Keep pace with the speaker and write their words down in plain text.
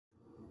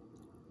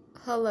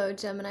Hello,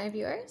 Gemini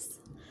viewers.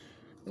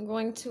 I'm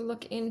going to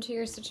look into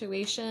your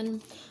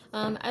situation.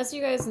 As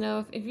you guys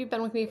know, if you've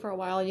been with me for a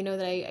while, you know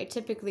that I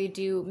typically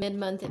do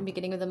mid-month and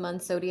beginning of the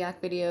month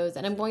zodiac videos,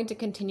 and I'm going to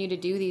continue to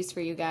do these for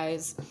you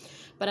guys.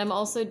 But I'm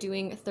also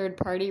doing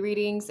third-party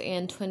readings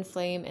and twin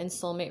flame and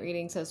soulmate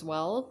readings as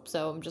well.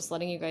 So I'm just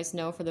letting you guys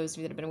know, for those of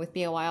you that have been with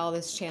me a while,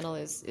 this channel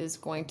is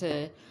going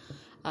to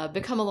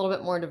become a little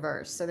bit more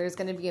diverse. So there's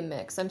going to be a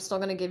mix. I'm still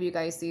going to give you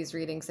guys these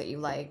readings that you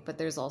like, but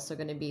there's also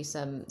going to be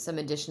some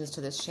additions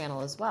to this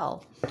channel as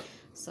well.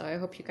 So I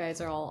hope you guys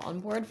are all on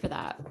board for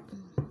that.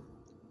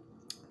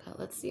 But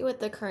let's see what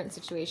the current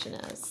situation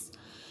is.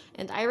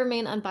 And I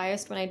remain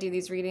unbiased when I do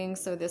these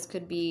readings, so this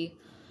could be,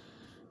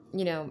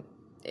 you know,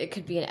 it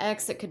could be an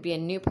ex, it could be a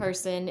new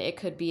person, it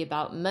could be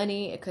about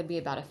money, it could be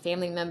about a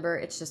family member.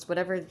 It's just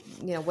whatever,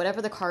 you know,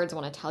 whatever the cards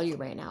want to tell you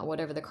right now,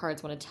 whatever the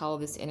cards want to tell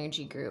this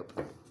energy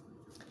group.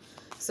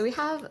 So we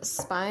have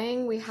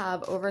spying, we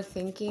have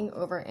overthinking,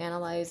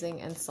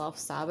 overanalyzing, and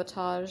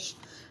self-sabotage.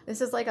 This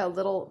is like a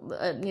little,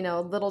 you know,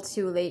 a little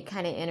too late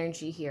kind of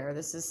energy here.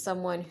 This is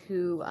someone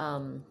who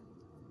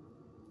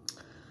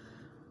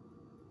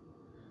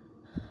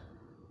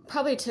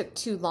probably took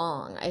too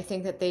long. I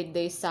think that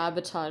they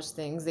sabotaged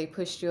things. They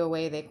pushed you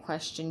away. They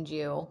questioned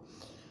you.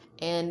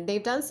 And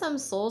they've done some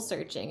soul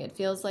searching. It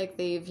feels like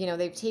they've, you know,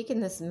 they've taken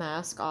this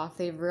mask off.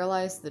 They've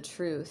realized the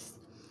truth.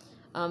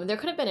 There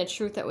could have been a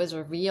truth that was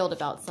revealed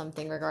about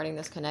something regarding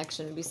this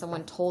connection. Maybe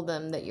someone told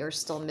them that you're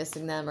still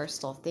missing them or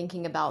still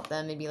thinking about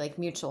them. Maybe like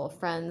mutual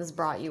friends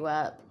brought you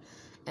up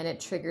and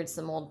it triggered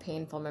some old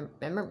painful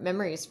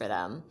memories for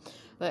them.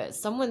 But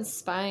someone's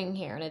spying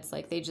here, and it's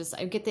like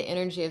I get the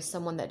energy of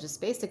someone that just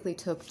basically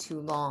took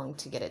too long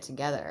to get it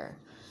together.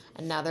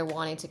 And now they're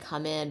wanting to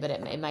come in, but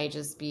it might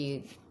just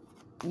be,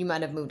 you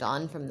might have moved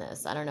on from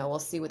this. I don't know. We'll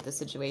see what the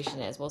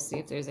situation is. We'll see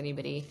if there's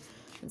anybody.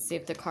 And see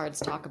if the cards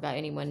talk about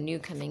anyone new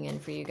coming in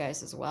for you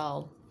guys as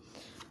well.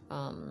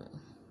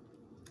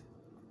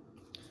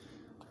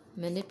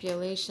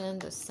 Manipulation,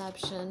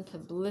 deception,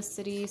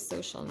 publicity,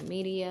 social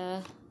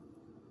media,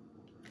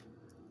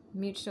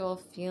 mutual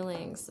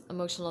feelings,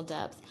 emotional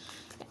depth.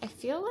 I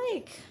feel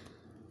like,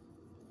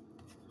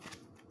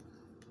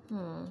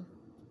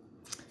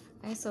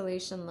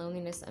 isolation,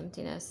 loneliness,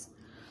 emptiness.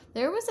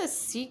 There was a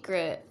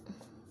secret.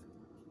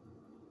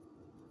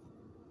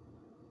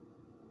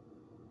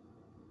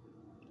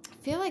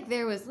 I feel like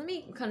there was, let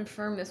me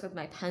confirm this with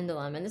my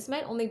pendulum, and this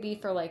might only be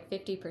for like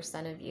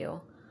 50% of you.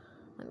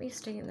 Let me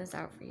straighten this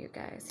out for you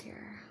guys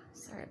here.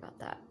 Sorry about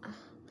that.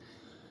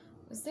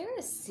 Was there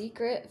a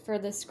secret for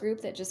this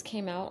group that just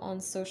came out on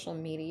social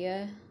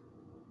media?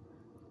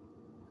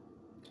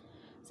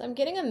 So I'm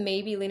getting a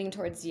maybe leaning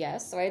towards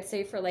yes. So I'd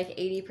say for like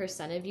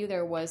 80% of you,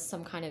 there was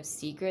some kind of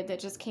secret that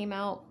just came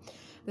out.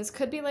 This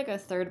could be like a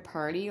third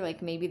party,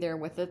 like maybe they're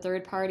with a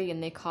third party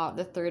and they caught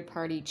the third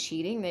party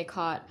cheating. They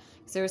caught,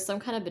 so there was some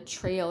kind of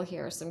betrayal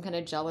here, some kind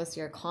of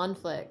jealousy or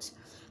conflict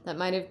that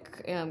might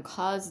have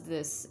caused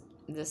this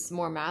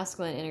more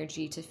masculine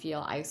energy to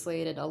feel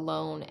isolated,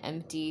 alone,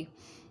 empty.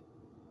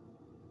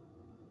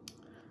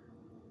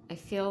 I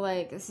feel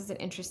like this is an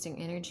interesting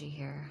energy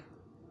here.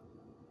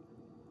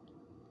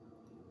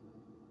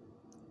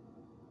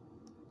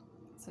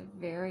 It's a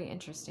very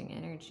interesting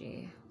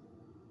energy.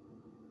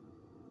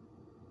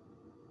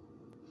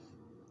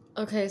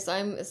 Okay, so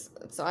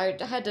I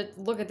had to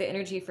look at the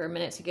energy for a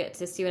minute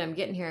to see what I'm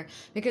getting here,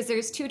 because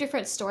there's two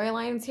different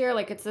storylines here.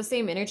 Like, it's the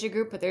same energy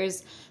group, but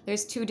there's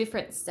two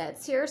different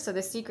sets here. So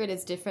the secret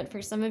is different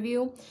for some of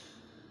you.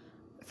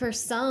 For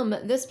some,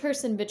 this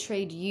person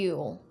betrayed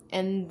you,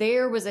 and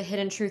there was a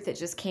hidden truth that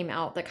just came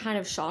out that kind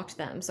of shocked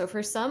them. So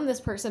for some,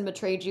 this person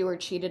betrayed you or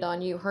cheated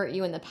on you, hurt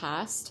you in the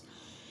past.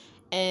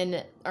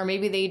 And, or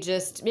maybe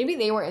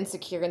they were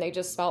insecure and they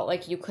just felt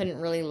like you couldn't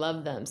really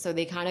love them. So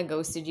they kind of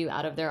ghosted you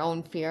out of their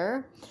own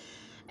fear.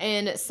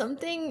 And so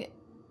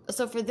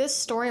for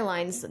this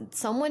storyline,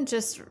 someone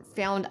just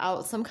found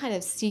out some kind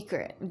of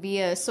secret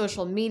via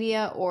social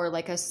media or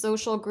like a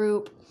social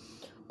group,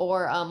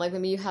 or like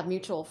maybe you have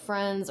mutual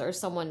friends or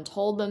someone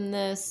told them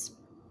this,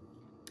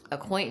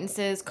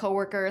 acquaintances,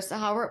 coworkers, so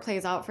however it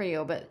plays out for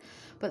you.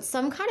 But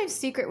some kind of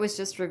secret was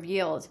just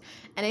revealed.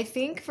 And I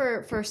think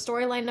for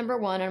storyline number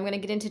one, I'm going to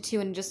get into two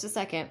in just a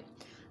second,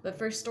 but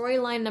for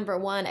storyline number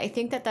one, I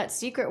think that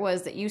secret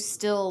was that you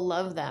still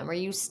love them, or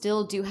you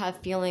still do have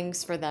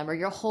feelings for them, or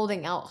you're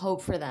holding out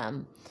hope for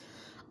them.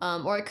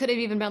 Or it could have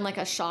even been like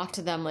a shock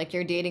to them, like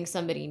you're dating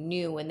somebody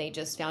new and they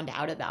just found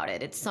out about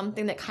it. It's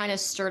something that kind of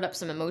stirred up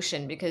some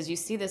emotion, because you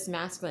see this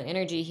masculine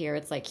energy here.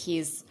 It's like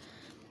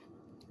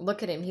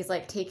look at him. He's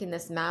like taking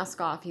this mask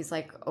off. He's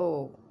like,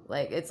 oh,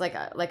 like it's like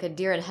a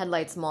deer in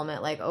headlights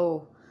moment. Like,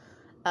 oh,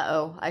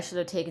 I should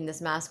have taken this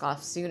mask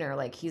off sooner.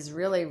 Like he's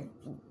realizing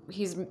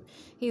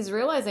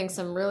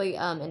some really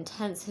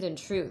intense hidden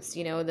truths.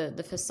 You know,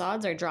 the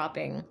facades are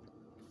dropping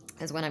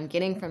is what I'm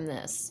getting from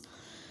this.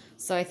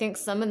 So I think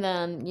some of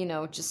them, you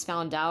know, just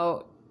found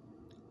out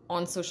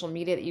on social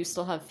media that you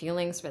still have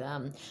feelings for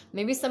them.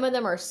 Maybe some of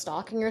them are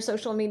stalking your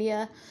social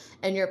media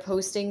and you're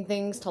posting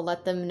things to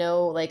let them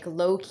know, like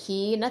low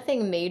key,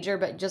 nothing major,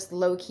 but just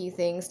low key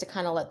things to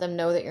kind of let them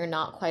know that you're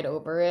not quite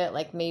over it.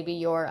 Like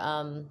maybe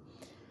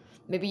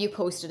maybe you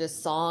posted a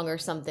song or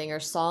something, or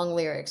song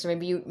lyrics, or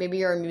maybe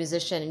you're a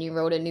musician and you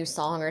wrote a new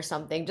song or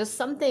something, just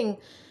something,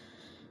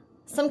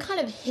 some kind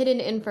of hidden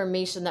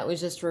information that was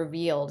just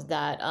revealed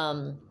that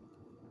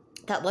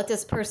that let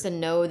this person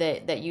know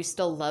that you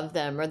still love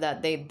them, or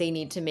that they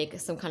need to make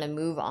some kind of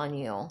move on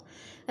you.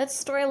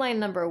 That's storyline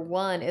number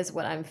 1 is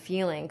what I'm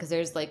feeling, because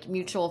there's like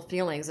mutual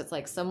feelings. It's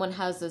like someone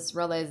has this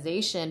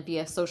realization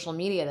via social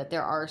media that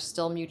there are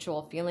still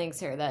mutual feelings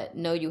here, that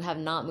no, you have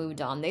not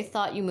moved on. They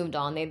thought you moved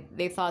on.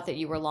 They thought that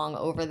you were long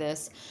over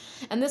this.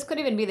 And this could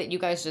even be that you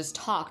guys just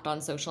talked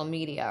on social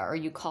media, or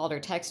you called or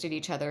texted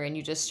each other and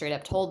you just straight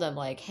up told them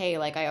like, hey,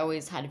 like I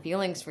always had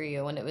feelings for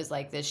you. And it was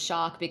like this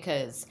shock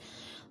because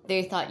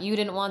they thought you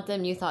didn't want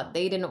them, you thought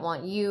they didn't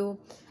want you,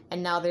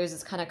 and now there's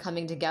this kind of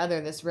coming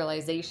together, this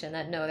realization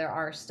that no, there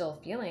are still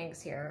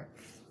feelings here.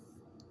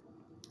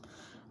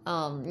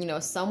 You know,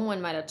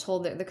 someone might have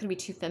told, there could be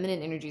 2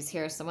 feminine energies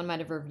here. Someone might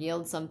have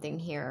revealed something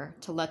here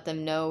to let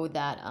them know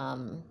that,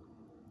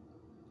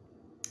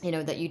 you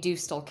know, that you do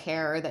still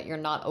care, that you're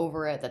not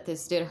over it, that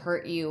this did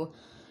hurt you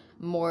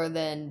more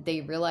than they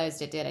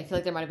realized it did. I feel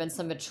like there might have been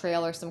some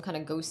betrayal or some kind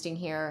of ghosting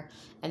here,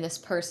 and this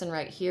person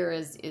right here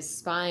is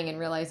spying and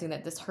realizing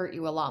that this hurt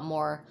you a lot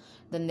more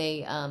than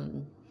they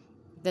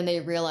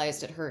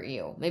realized it hurt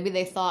you. Maybe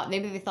they thought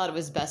it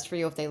was best for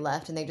you if they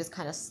left, and they just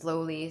kind of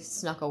slowly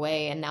snuck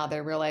away, and now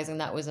they're realizing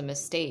that was a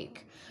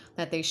mistake,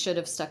 that they should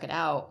have stuck it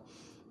out.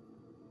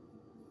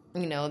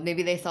 You know,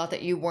 maybe they thought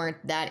that you weren't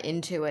that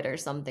into it or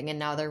something, and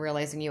now they're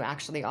realizing you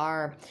actually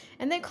are.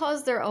 And they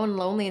caused their own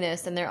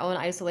loneliness and their own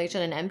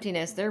isolation and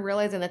emptiness. They're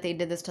realizing that they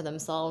did this to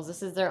themselves.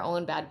 This is their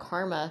own bad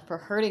karma for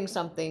hurting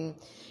something.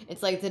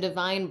 It's like the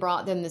divine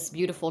brought them this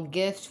beautiful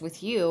gift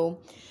with you,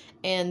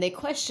 and they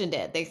questioned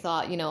it. They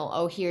thought, you know,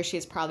 oh, he or she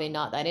is probably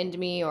not that into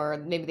me, or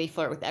maybe they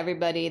flirt with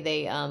everybody.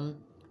 They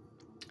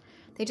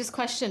just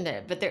questioned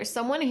it. But there's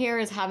someone here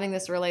is having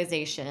this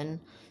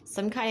realization.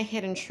 Some kind of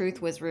hidden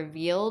truth was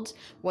revealed,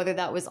 whether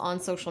that was on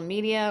social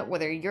media,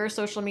 whether your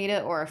social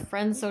media or a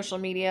friend's social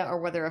media, or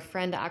whether a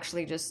friend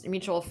actually just, a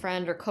mutual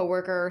friend or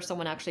coworker or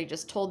someone actually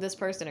just told this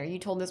person, or you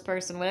told this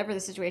person, whatever the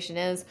situation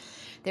is,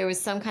 there was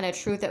some kind of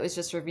truth that was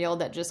just revealed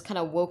that just kind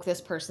of woke this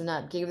person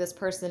up, gave this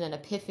person an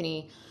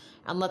epiphany,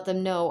 and let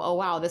them know, oh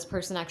wow, this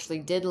person actually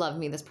did love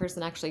me, this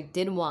person actually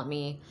did want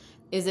me.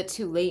 Is it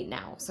too late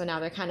now? So now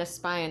they're kind of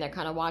spying, they're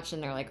kind of watching,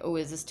 they're like, oh,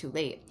 is this too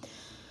late?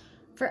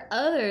 For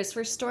others,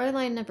 for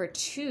storyline number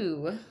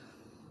 2,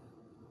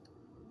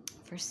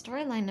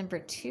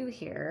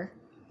 here,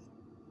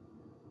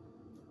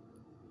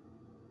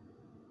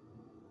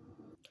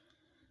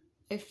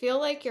 I feel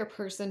like your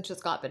person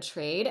just got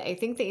betrayed. I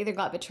think they either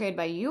got betrayed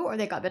by you or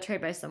they got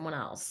betrayed by someone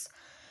else.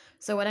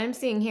 So what I'm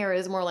seeing here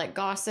is more like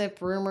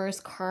gossip, rumors,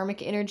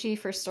 karmic energy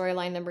for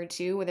storyline number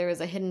 2, where there was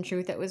a hidden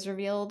truth that was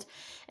revealed,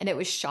 and it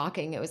was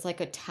shocking. It was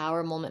like a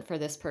tower moment for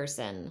this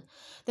person.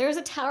 There's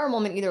a tower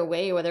moment either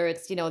way, whether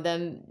it's, you know,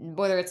 them,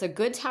 whether it's a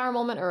good tower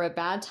moment or a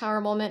bad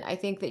tower moment. I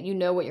think that you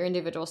know what your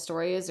individual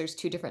story is. There's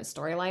 2 different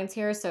storylines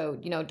here, so,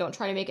 you know, don't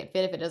try to make it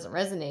fit if it doesn't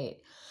resonate.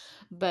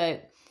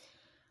 But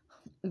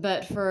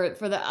for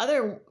the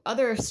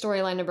other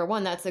storyline number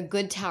 1, that's a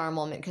good tower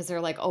moment, because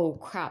they're like, oh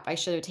crap, I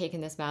should have taken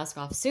this mask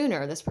off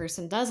sooner. This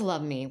person does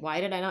love me.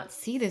 Why did I not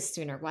see this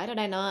sooner? Why did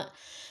I not?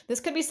 This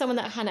could be someone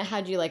that kind of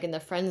had you like in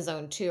the friend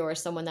zone too, or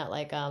someone that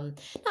like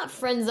not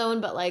friend zone,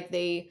 but like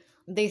they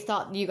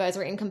thought you guys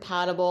were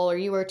incompatible, or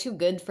you were too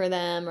good for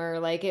them, or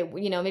like it,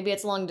 you know, maybe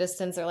it's long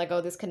distance. They're like,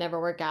 oh, this could never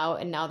work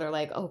out, and now they're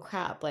like, oh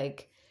crap,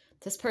 like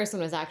this person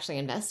was actually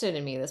invested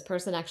in me. This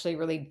person actually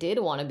really did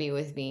want to be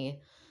with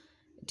me.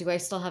 Do I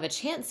still have a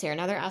chance here?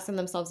 Now they're asking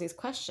themselves these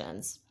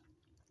questions.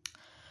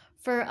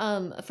 For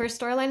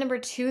storyline number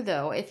 2,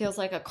 though, it feels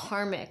like a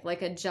karmic,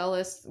 like a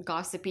jealous,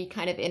 gossipy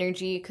kind of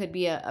energy. Could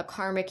be a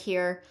karmic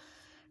here,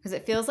 because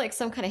it feels like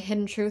some kind of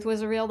hidden truth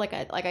was revealed. Like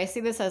I see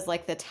this as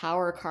like the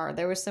Tower card.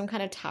 There was some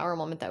kind of tower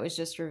moment that was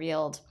just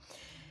revealed,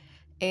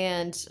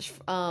 and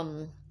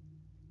I'm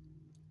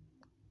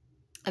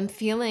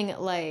feeling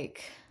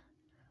like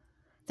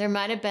there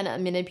might have been a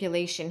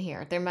manipulation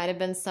here. There might have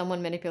been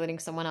someone manipulating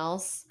someone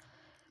else.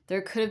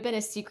 There could have been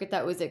a secret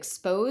that was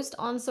exposed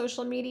on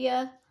social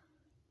media,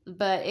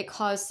 but it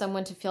caused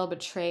someone to feel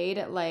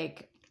betrayed.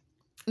 Like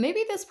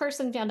maybe this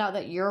person found out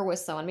that you're with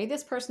someone. Maybe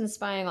this person's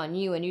spying on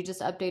you, and you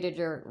just updated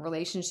your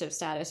relationship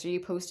status, or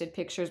you posted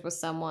pictures with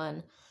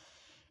someone,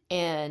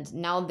 and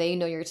now they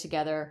know you're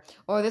together.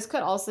 Or this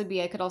could also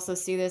be, I could also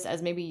see this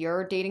as maybe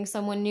you're dating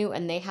someone new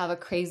and they have a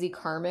crazy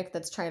karmic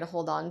that's trying to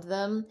hold on to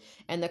them,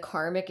 and the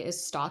karmic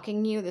is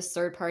stalking you. This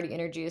third party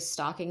energy is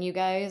stalking you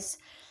guys.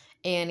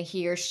 And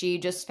he or she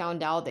just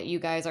found out that you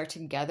guys are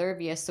together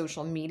via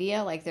social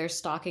media. Like they're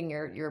stalking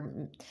your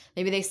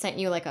maybe they sent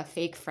you like a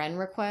fake friend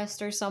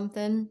request or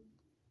something.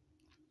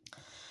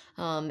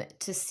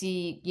 to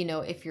see, you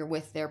know, if you're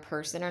with their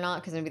person or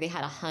not, because maybe they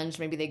had a hunch,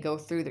 maybe they go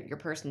through your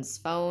person's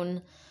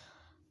phone,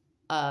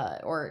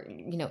 or,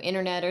 you know,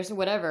 internet or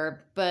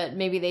whatever, but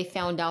maybe they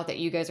found out that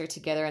you guys are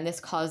together, and this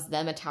caused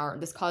them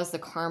this caused the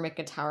karmic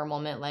a tower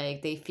moment.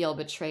 Like, they feel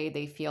betrayed,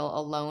 they feel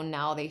alone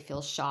now, they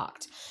feel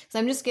shocked. So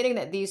I'm just getting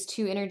that these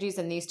two energies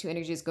and these two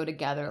energies go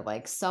together.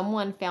 Like,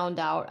 someone found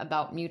out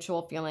about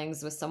mutual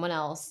feelings with someone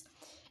else,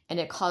 and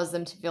it caused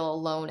them to feel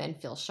alone and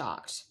feel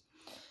shocked.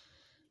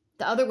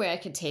 The other way I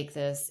could take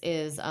this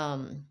is,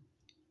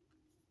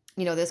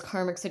 you know, this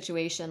karmic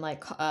situation,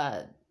 like,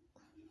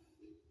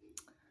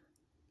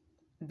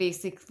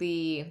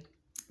 basically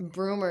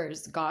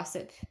rumors,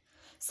 gossip,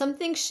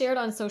 something shared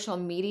on social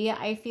media.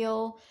 I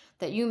feel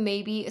that you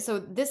maybe, so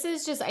this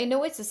is just, I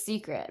know it's a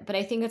secret, but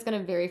I think it's going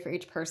to vary for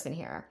each person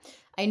here.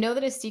 I know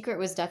that a secret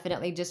was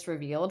definitely just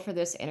revealed for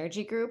this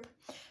energy group,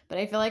 but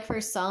I feel like for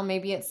some,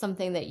 maybe it's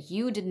something that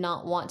you did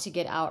not want to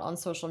get out on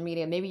social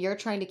media. Maybe you're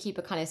trying to keep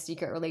a kind of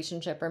secret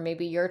relationship, or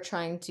maybe you're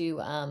trying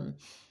to,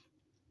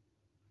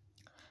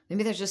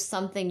 maybe there's just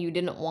something you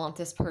didn't want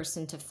this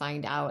person to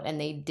find out,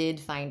 and they did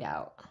find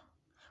out.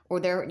 Or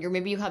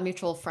maybe you have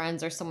mutual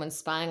friends or someone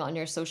spying on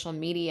your social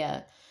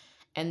media,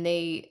 and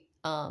they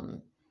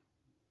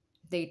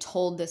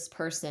told this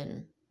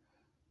person.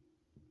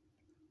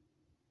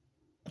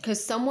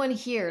 Because someone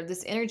here,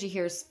 this energy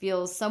here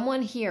feels,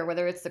 someone here,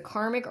 whether it's the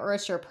karmic or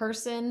it's your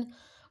person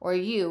or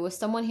you,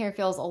 someone here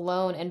feels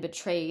alone and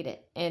betrayed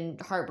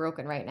and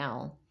heartbroken right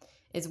now,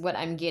 is what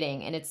I'm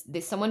getting. And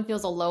someone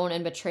feels alone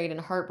and betrayed and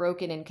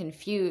heartbroken and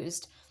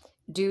confused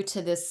due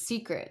to this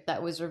secret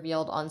that was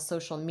revealed on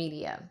social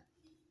media.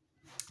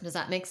 Does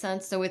that make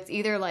sense? So it's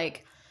either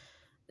like,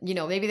 you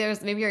know, maybe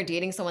you're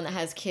dating someone that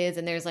has kids,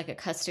 and there's like a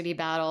custody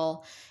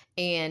battle,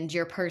 and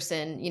your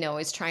person, you know,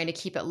 is trying to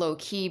keep it low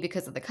key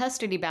because of the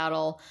custody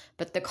battle,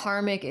 but the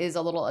karmic is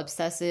a little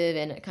obsessive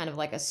and kind of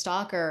like a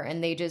stalker,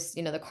 and they just,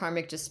 you know, the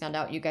karmic just found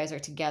out you guys are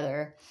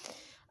together.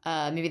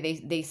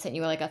 Maybe they sent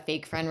you like a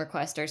fake friend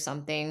request or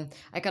something.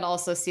 I could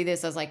also see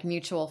this as like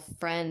mutual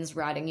friends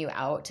ratting you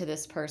out to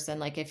this person.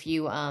 Like, if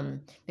you,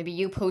 maybe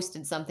you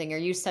posted something or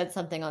you said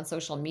something on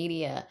social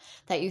media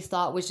that you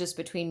thought was just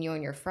between you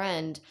and your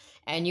friend,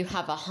 and you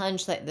have a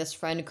hunch that this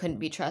friend couldn't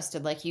be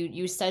trusted. Like,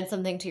 you said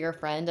something to your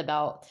friend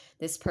about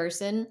this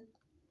person,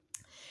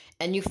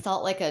 and you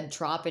felt like a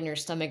drop in your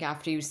stomach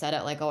after you said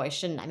it. Like, oh,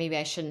 maybe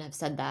I shouldn't have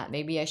said that.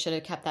 Maybe I should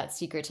have kept that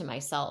secret to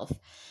myself.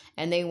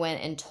 And they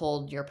went and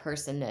told your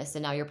person this,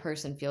 and now your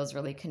person feels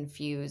really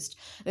confused.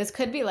 This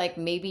could be like,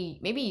 maybe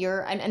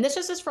you're, and this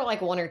is just for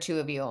like one or two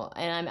of you,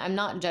 and I'm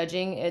not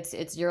judging.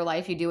 It's your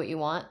life. You do what you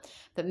want.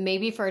 But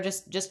maybe for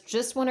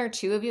just one or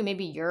two of you,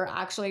 maybe you're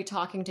actually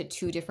talking to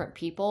two different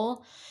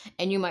people,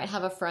 and you might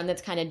have a friend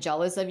that's kind of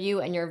jealous of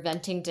you, and you're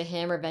venting to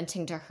him or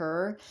venting to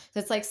her.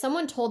 So it's like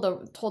someone told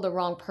the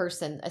wrong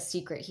person a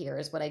secret here,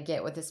 is what I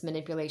get with this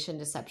manipulation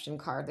deception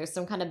card. There's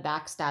some kind of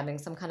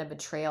backstabbing, some kind of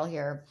betrayal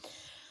here.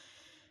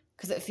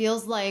 Because it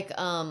feels like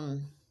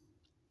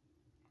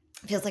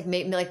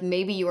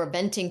maybe you were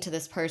venting to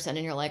this person,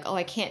 and you're like, oh,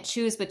 I can't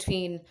choose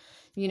between,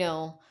 you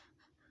know,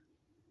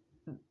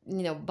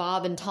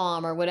 Bob and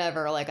Tom or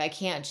whatever. Like, I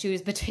can't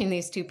choose between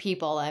these two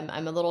people.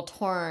 I'm a little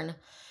torn.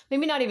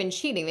 Maybe not even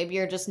cheating. Maybe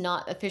you're just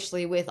not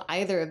officially with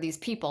either of these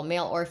people,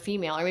 male or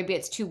female, or maybe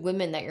it's two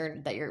women that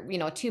you're, you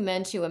know, two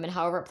men, two women,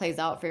 however it plays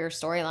out for your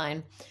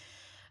storyline.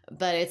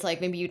 But it's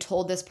like, maybe you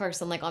told this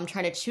person, like, I'm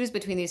trying to choose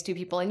between these two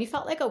people, and you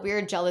felt like a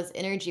weird jealous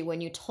energy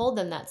when you told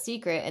them that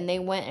secret, and they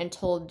went and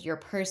told your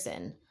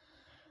person.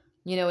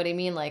 You know what I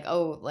mean? Like,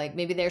 oh, like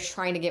maybe they're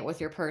trying to get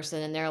with your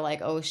person, and they're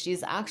like, oh,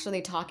 she's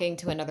actually talking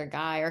to another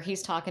guy, or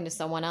he's talking to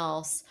someone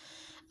else.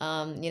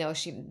 You know,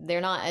 they're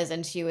not as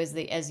into you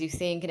as you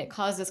think, and it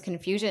causes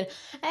confusion.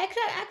 I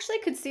actually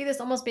could see this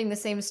almost being the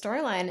same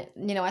storyline.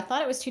 You know, I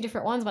thought it was two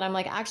different ones, but I'm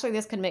like, actually,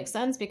 this could make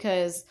sense,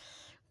 because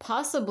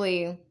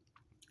possibly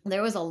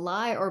there was a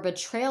lie or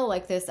betrayal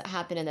like this that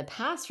happened in the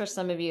past for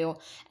some of you,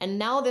 and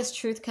now this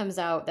truth comes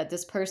out that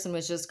this person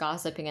was just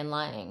gossiping and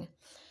lying.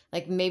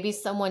 Like, maybe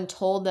someone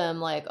told them,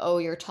 like, oh,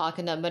 you're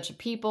talking to a bunch of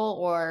people,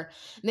 or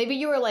maybe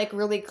you were like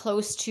really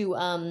close to,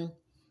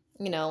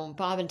 you know,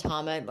 Bob and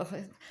Tom. I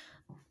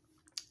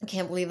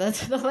can't believe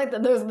that's like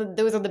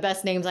those are the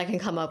best names I can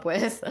come up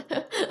with.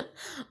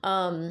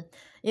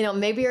 You know,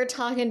 maybe you're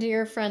talking to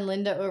your friend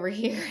Linda over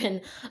here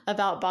and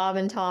about Bob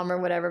and Tom or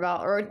whatever,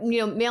 or, you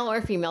know, male or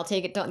female,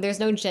 there's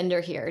no gender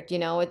here. You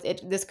know,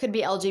 this could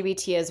be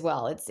LGBT as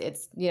well.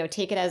 It's, you know,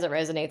 take it as it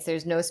resonates.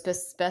 There's no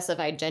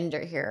specified gender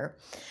here.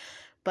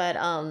 But,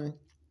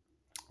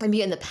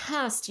 maybe in the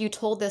past you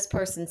told this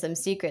person some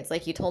secrets,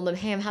 like you told them,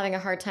 hey, I'm having a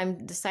hard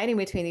time deciding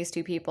between these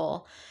two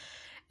people.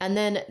 And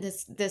then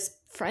this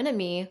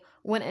frenemy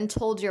went and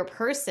told your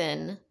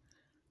person,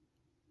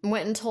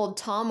 went and told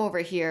Tom over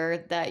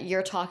here that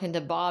you're talking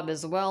to Bob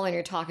as well, and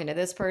you're talking to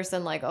this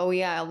person, like, oh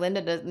yeah,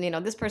 Linda does, you know,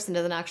 this person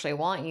doesn't actually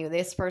want you.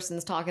 This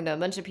person's talking to a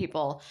bunch of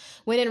people.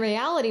 When in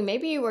reality,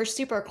 maybe you were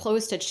super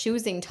close to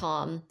choosing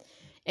Tom,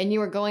 and you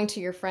were going to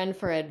your friend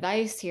for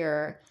advice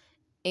here,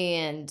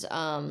 and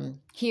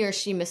he or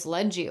she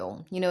misled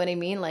you. You know what I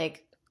mean?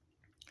 Like,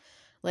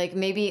 Like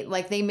maybe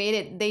like they made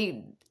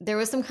it, there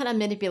was some kind of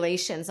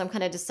manipulation, some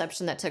kind of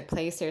deception that took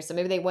place here. So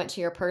maybe they went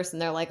to your person.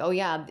 They're like, oh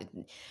yeah,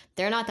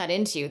 they're not that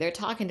into you. They're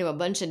talking to a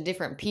bunch of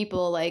different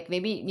people. Like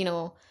maybe, you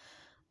know,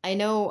 I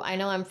know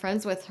I'm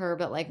friends with her,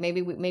 but like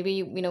maybe,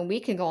 you know, we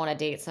can go on a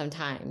date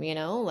sometime, you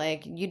know,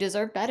 like you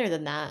deserve better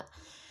than that.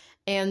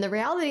 And the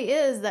reality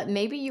is that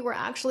maybe you were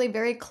actually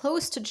very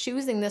close to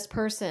choosing this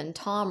person,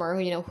 Tom, or,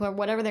 you know, whoever,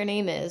 whatever their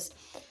name is.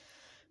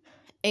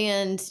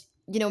 And,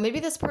 you know, maybe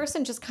this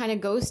person just kind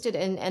of ghosted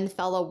and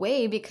fell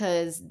away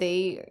because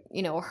they,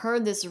 you know,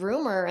 heard this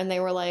rumor and they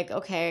were like,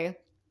 okay,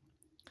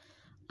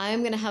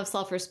 I'm going to have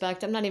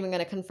self-respect. I'm not even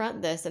going to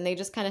confront this. And they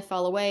just kind of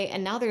fell away.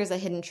 And now there's a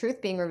hidden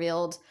truth being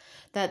revealed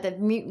that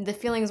the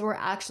feelings were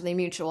actually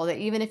mutual, that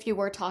even if you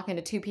were talking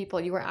to two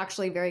people, you were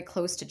actually very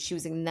close to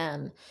choosing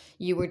them.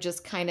 You were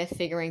just kind of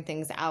figuring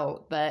things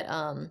out. But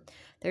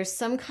there's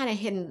some kind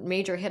of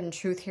major hidden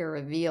truth here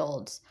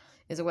revealed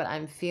is what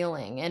I'm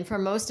feeling. And for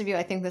most of you,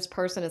 I think this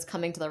person is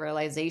coming to the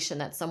realization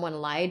that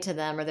someone lied to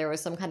them or there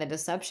was some kind of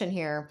deception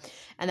here,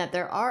 and that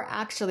there are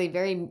actually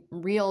very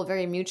real,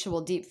 very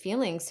mutual, deep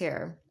feelings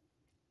here.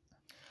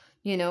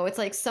 You know, it's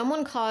like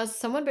someone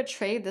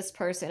betrayed this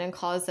person and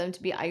caused them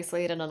to be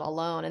isolated and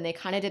alone. And they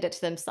kind of did it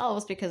to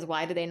themselves because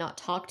why did they not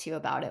talk to you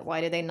about it?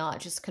 Why did they not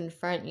just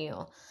confront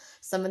you?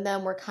 Some of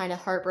them were kind of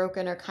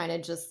heartbroken or kind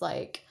of just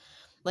like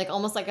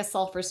almost like a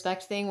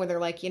self-respect thing where they're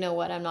like, you know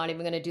what, I'm not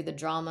even going to do the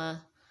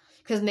drama.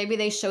 Because maybe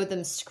they showed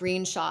them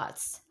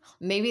screenshots.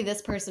 Maybe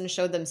this person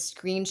showed them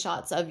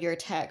screenshots of your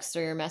text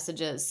or your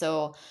messages.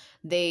 So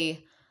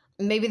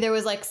maybe there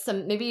was like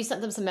maybe you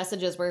sent them some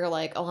messages where you're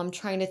like, oh, I'm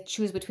trying to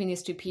choose between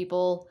these two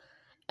people.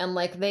 And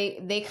like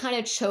they kind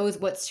of chose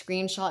what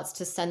screenshots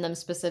to send them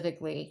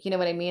specifically. You know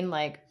what I mean?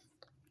 Like,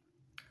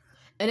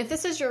 and if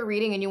this is your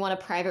reading and you want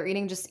a private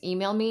reading, just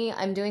email me.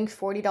 I'm doing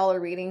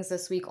 $40 readings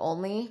this week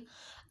only.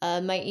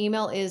 My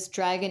email is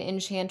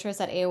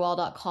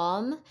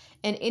dragonenchantress@aol.com.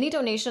 And any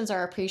donations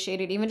are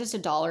appreciated, even just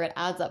 $1. It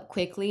adds up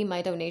quickly.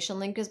 My donation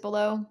link is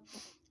below.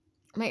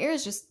 My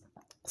ears just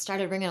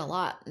started ringing a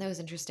lot. That was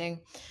interesting.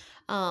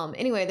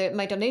 Anyway,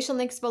 my donation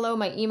link's below.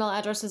 My email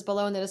address is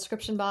below in the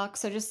description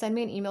box. So just send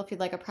me an email if you'd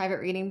like a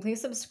private reading.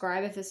 Please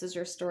subscribe if this is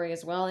your story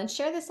as well. And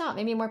share this out.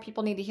 Maybe more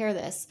people need to hear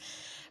this.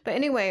 But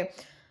anyway,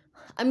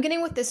 I'm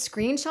getting with the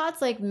screenshots,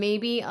 like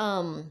maybe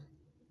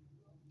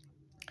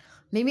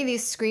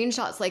these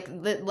screenshots,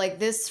 like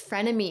this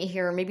frenemy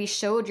here, maybe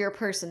showed your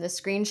person the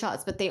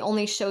screenshots, but they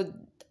only showed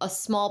a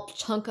small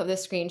chunk of the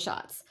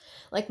screenshots.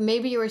 Like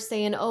maybe you were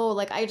saying, oh,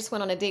 like I just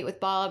went on a date with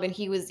Bob and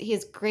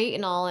he's great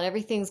and all and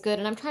everything's good.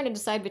 And I'm trying to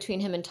decide between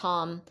him and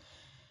Tom.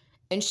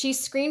 And he or she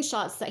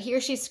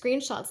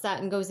screenshots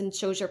that and goes and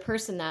shows your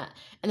person that.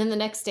 And then the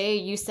next day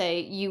you say,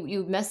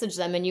 you message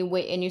them and you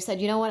wait and you said,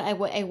 you know what,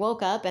 I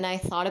woke up and I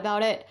thought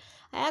about it.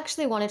 I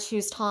actually want to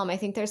choose Tom. I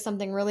think there's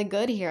something really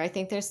good here. I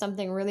think there's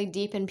something really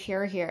deep and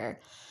pure here.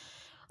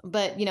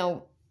 But, you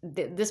know,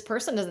 this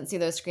person doesn't see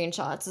those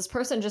screenshots. This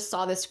person just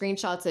saw the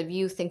screenshots of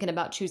you thinking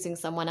about choosing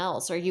someone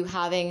else or you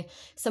having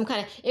some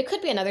kind of, it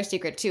could be another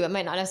secret too. It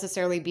might not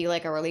necessarily be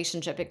like a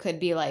relationship. It could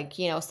be like,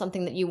 you know,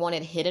 something that you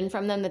wanted hidden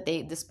from them that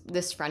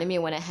this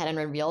frenemy went ahead and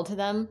revealed to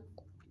them.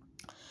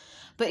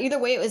 But either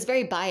way, it was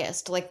very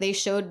biased. Like they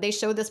showed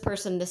this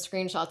person the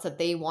screenshots that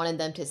they wanted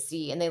them to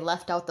see, and they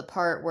left out the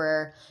part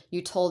where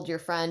you told your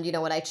friend, you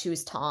know what, I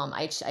choose Tom.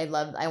 I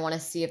want to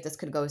see if this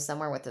could go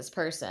somewhere with this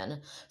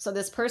person. So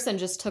this person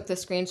just took the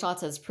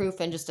screenshots as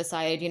proof and just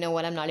decided, you know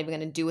what, I'm not even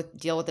going to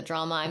deal with the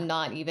drama.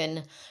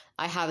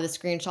 I have the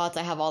screenshots.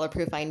 I have all the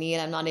proof I need.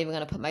 I'm not even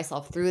going to put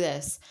myself through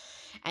this.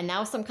 And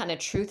now some kind of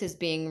truth is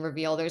being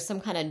revealed. There's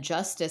some kind of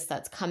justice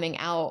that's coming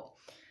out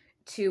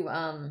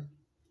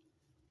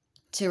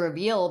to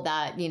reveal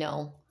that, you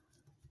know,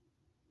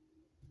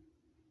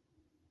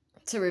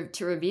 to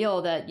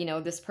reveal that, you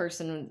know, this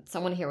person,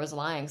 someone here was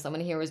lying,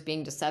 someone here was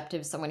being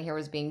deceptive, someone here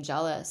was being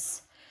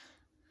jealous.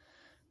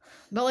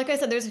 But like I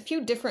said, there's a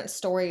few different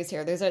stories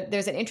here. There's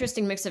an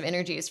interesting mix of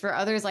energies. For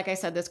others, like I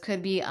said, this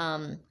could be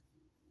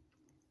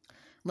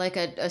like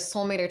a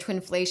soulmate or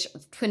twin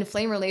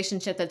flame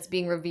relationship that's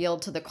being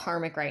revealed to the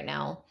karmic right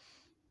now.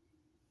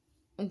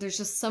 There's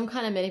just some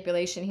kind of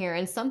manipulation here,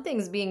 and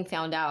something's being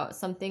found out.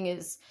 Something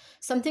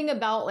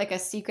about like a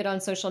secret on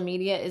social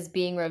media is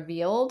being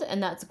revealed,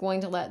 and that's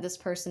going to let this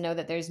person know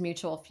that there's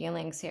mutual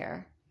feelings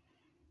here.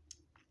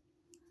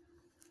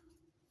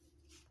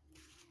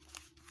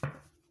 Let's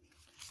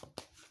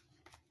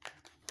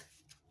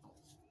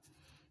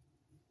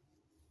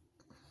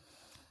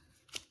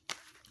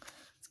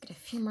get a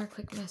few more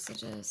quick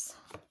messages.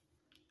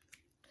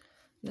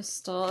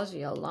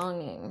 Nostalgia,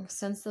 longing,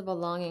 sense of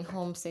belonging,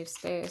 home, safe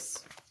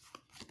space.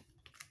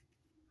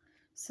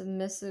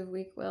 Submissive,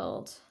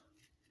 weak-willed.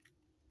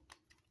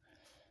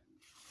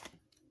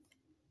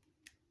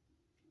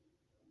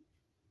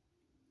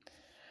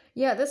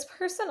 Yeah, this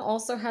person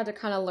also had to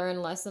kind of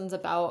learn lessons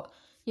about,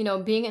 you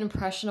know, being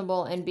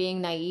impressionable and being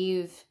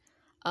naive,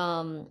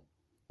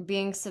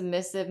 being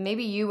submissive.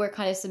 Maybe you were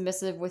kind of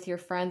submissive with your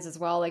friends as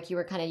well. Like you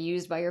were kind of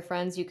used by your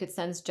friends. You could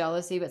sense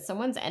jealousy, but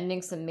someone's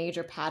ending some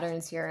major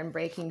patterns here and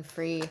breaking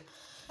free.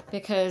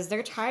 because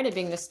they're tired of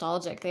being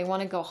nostalgic. They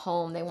want to go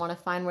home. They want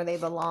to find where they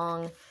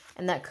belong.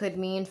 And that could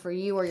mean for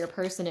you or your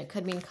person, it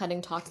could mean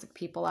cutting toxic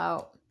people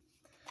out.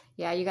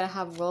 Yeah, you got to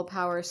have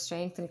willpower,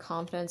 strength, and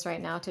confidence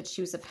right now to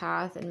choose a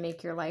path and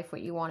make your life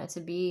what you want it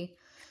to be.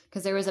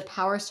 Because there was a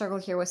power struggle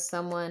here with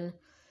someone,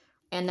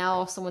 and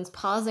now someone's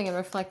pausing and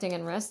reflecting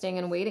and resting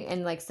and waiting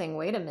and like saying,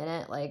 wait a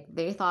minute, like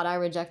they thought I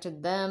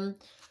rejected them.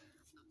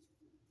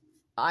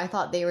 I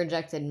thought they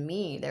rejected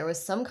me. There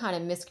was some kind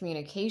of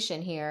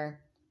miscommunication here.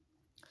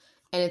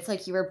 And it's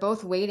like you were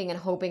both waiting and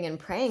hoping and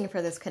praying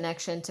for this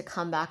connection to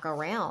come back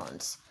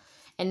around.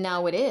 And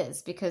now it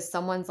is, because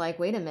someone's like,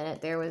 wait a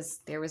minute, there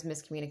was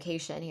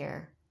miscommunication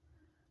here.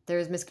 There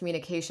was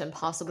miscommunication,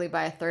 possibly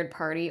by a third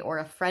party or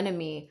a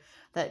frenemy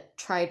that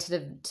tried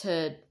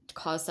to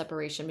cause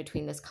separation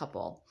between this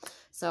couple.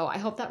 So I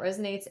hope that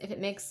resonates. If it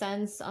makes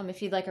sense,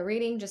 if you'd like a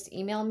reading, just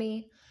email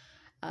me.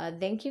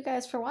 Thank you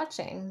guys for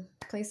watching.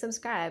 Please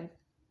subscribe.